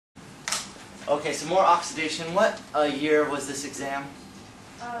Okay, so more oxidation. What year was this exam?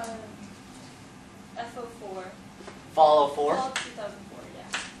 FO4. Fall 04? Fall 2004, yeah.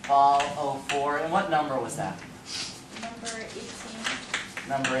 Fall 04. And what number was that? Number 18.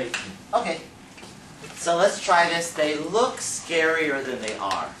 Number 18. Okay. So let's try this. They look scarier than they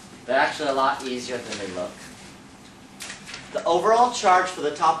are. They're actually a lot easier than they look. The overall charge for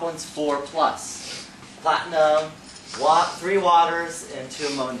the top one's 4 plus. Platinum, 3 waters, and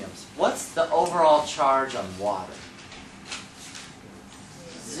 2 ammoniums. What's the overall charge on water?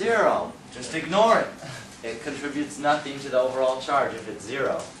 0. Just ignore it. It contributes nothing to the overall charge if it's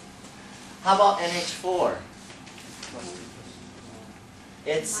 0. How about NH4?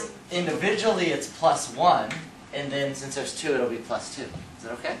 It's individually it's +1, and then since there's 2, it'll be +2. Is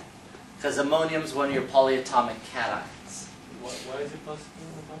that okay? Because ammonium's one of your polyatomic cations. Why is it +4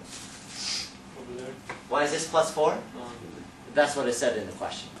 over there? Why is this +4? That's what it said in the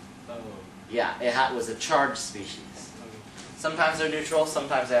question. Oh. Yeah, it was a charged species. Okay. Sometimes they're neutral,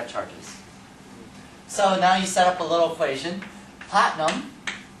 sometimes they have charges. So now you set up a little equation. Platinum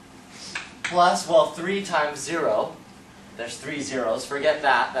plus, well, 3 times 0. There's 3 zeros. Forget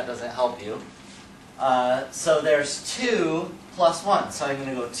that. That doesn't help you. So there's 2 plus 1. So I'm going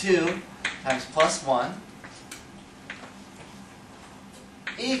to go 2 times +1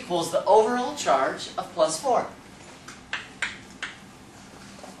 equals the overall charge of +4.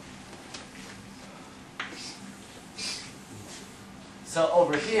 So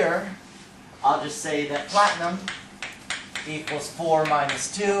over here, I'll just say that platinum equals 4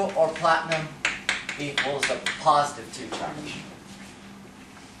 minus 2, or platinum equals a +2 charge.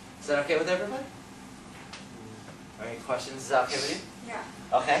 Is that okay with everybody? Any questions? Is that okay with you?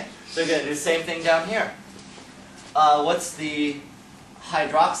 Yeah. Okay. So we're going to do the same thing down here. What's the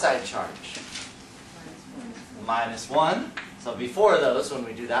hydroxide charge? -1. So before those, when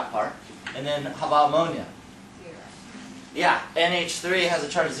we do that part. And then how about ammonia? 0. Yeah, NH3 has a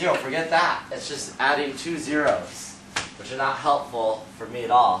charge of 0. Forget that. It's just adding 2 zeros, which are not helpful for me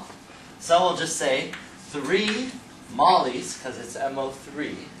at all. So we'll just say 3 mollies, because it's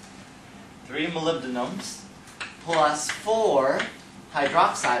MO3, 3 molybdenums, plus 4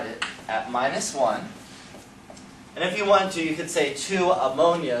 hydroxide at -1. And if you want to, you could say 2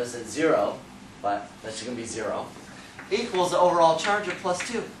 ammonias at 0, but that's going to be 0, equals the overall charge of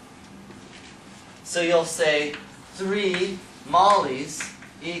 +2. So you'll say 3 mollies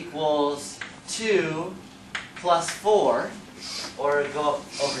equals 2 plus 4, or go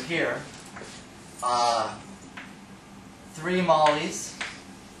over here, 3 mollies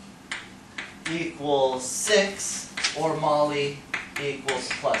equals 6, or molly equals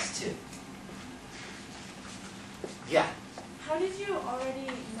 +2. Yeah? How did you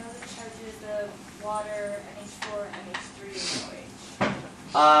already know the charges of water, NH4, NH3, and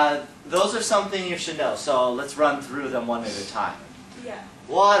OH? Those are something you should know, so let's run through them one at a time. Yeah.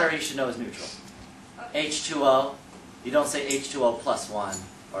 Water, you should know, is neutral. Okay. H2O, you don't say H2O plus 1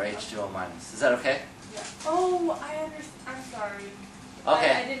 or H2O minus. Is that okay? Yeah. Oh, I understand. I'm sorry.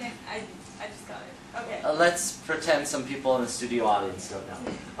 Okay. I didn't. I just got it. Okay. Let's pretend some people in the studio audience don't know.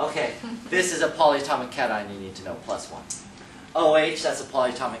 Okay, this is a polyatomic cation you need to know, +1. OH, that's a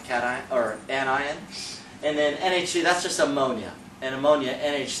polyatomic cation, or anion. And then NH3, that's just ammonia. And ammonia,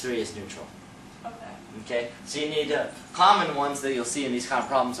 NH3 is neutral. Okay. Okay, so you need common ones that you'll see in these kind of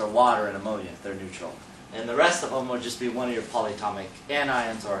problems are water and ammonia, if they're neutral. And the rest of them will just be one of your polyatomic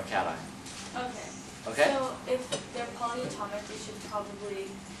anions or a cation. Okay. Okay? So if they're polyatomic, we should probably,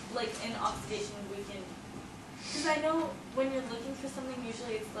 like in oxidation, we can, because I know when you're looking for something,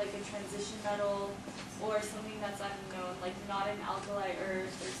 usually it's like a transition metal or something that's unknown, like not an alkali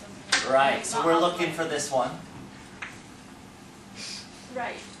earth or something. Right, like so not we're alkali. looking for this one.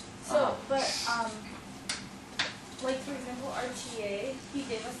 Right. So, but like for example, our TA, he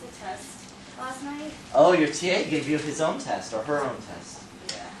gave us a test last night. Oh, your TA gave you his own test, or her own test.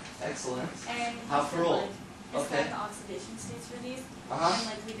 Yeah. Excellent. And How he said, cruel. like, it's Okay. the oxidation states for these, Uh-huh. and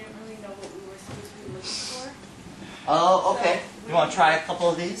like we didn't really know what we were supposed to be looking for. Oh, okay. You want to try a couple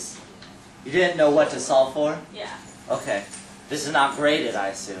of these? You didn't know what to solve for? Yeah. Okay. This is not graded, I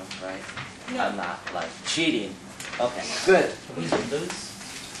assume, right? No. I'm not, like, cheating. Okay, good. Can we name those?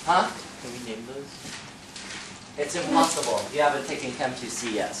 Huh? Can we name those? It's impossible. You haven't taken Chem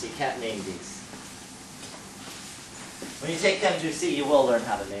 2C yet, so you can't name these. When you take Chem 2C, you will learn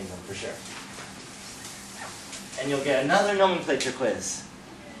how to name them, for sure. And you'll get another nomenclature quiz.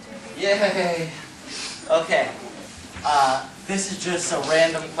 Yay! Okay. This is just some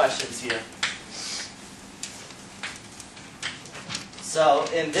random questions here. So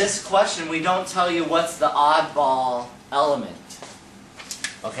in this question, we don't tell you what's the oddball element.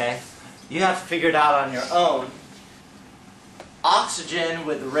 Okay? you have to figure it out on your own. Oxygen,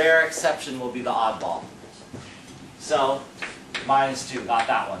 with rare exception, will be the oddball. So, -2, got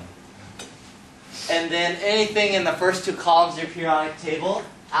that one. And then anything in the first two columns of your periodic table,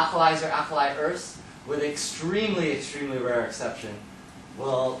 alkalis or alkali earths, with extremely, extremely rare exception,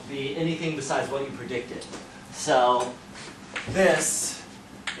 will be anything besides what you predicted. So, this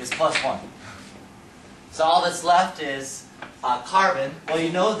is +1. So all that's left is carbon. Well,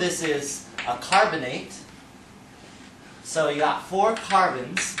 you know this is a carbonate. So you got 4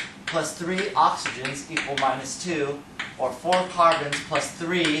 carbons plus 3 oxygens equal -2, or 4 carbons plus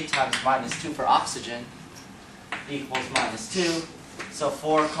 3 times -2 for oxygen equals -2. So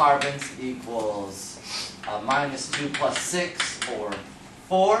 4 carbons equals -2 plus 6, or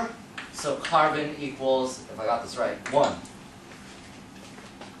 4. So carbon equals, if I got this right, 1.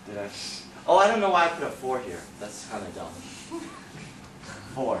 Did I? Oh, I don't know why I put a 4 here. That's kind of dumb.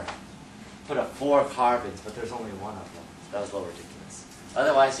 4. Put a 4 carbons, but there's only 1 of them. That was a little ridiculous.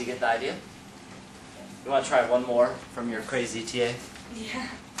 Otherwise, you get the idea? You want to try one more from your crazy TA? Yeah.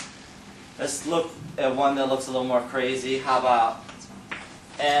 Let's look at one that looks a little more crazy. How about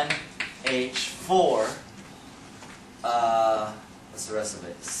NH4? What's the rest of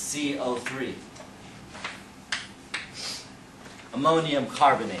it? CO3. Ammonium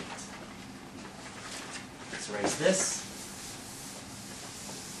carbonate. Let's erase this.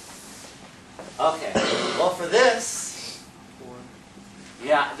 Okay. Well, for this,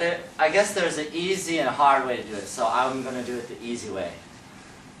 yeah, I guess there's an easy and a hard way to do it, so I'm going to do it the easy way.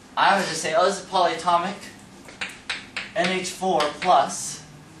 I would just say, oh, this is polyatomic, NH4 plus,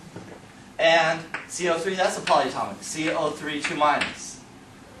 and CO3, that's a polyatomic, CO3 2 minus.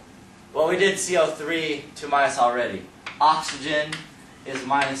 Well, we did CO3 2 minus already. Oxygen is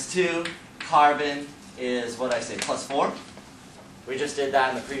 -2, carbon is, what did I say, +4. We just did that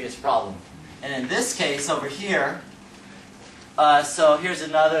in the previous problem. And in this case over here, so here's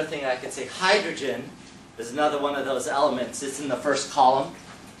another thing I could say. Hydrogen is another one of those elements. It's in the first column.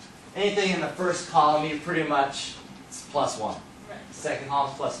 Anything in the first column, you pretty much, it's +1. Right. Second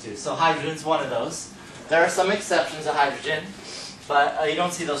column is +2. So hydrogen's one of those. There are some exceptions to hydrogen, but you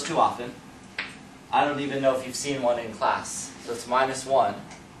don't see those too often. I don't even know if you've seen one in class. So it's -1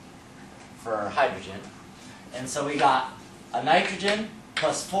 for hydrogen. And so we got a nitrogen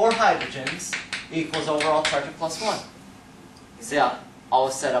plus 4 hydrogens equals overall charge of +1. See, I'll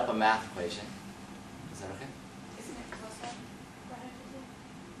always set up a math equation. Is that okay? Isn't it +1 for hydrogen?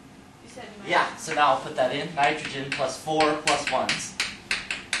 You said Yeah, so now I'll put that in. Nitrogen plus 4 plus 1s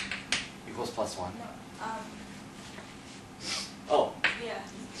equals +1. No, Oh, yeah,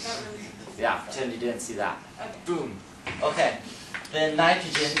 not really. yeah, pretend you didn't see that. Okay. Boom. Okay, then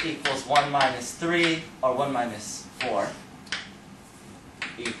nitrogen equals 1 minus 3, or 1 minus 4,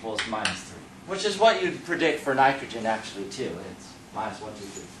 equals -3. Which is what you'd predict for nitrogen actually too. It's -1, 2,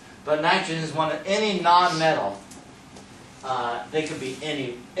 3. But nitrogen is one of any non-metal. They could be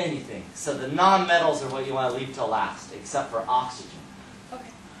anything. So the non-metals are what you want to leave till last, except for oxygen.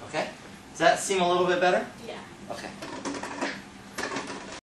 Okay. Okay? Does that seem a little bit better? Yeah. Okay.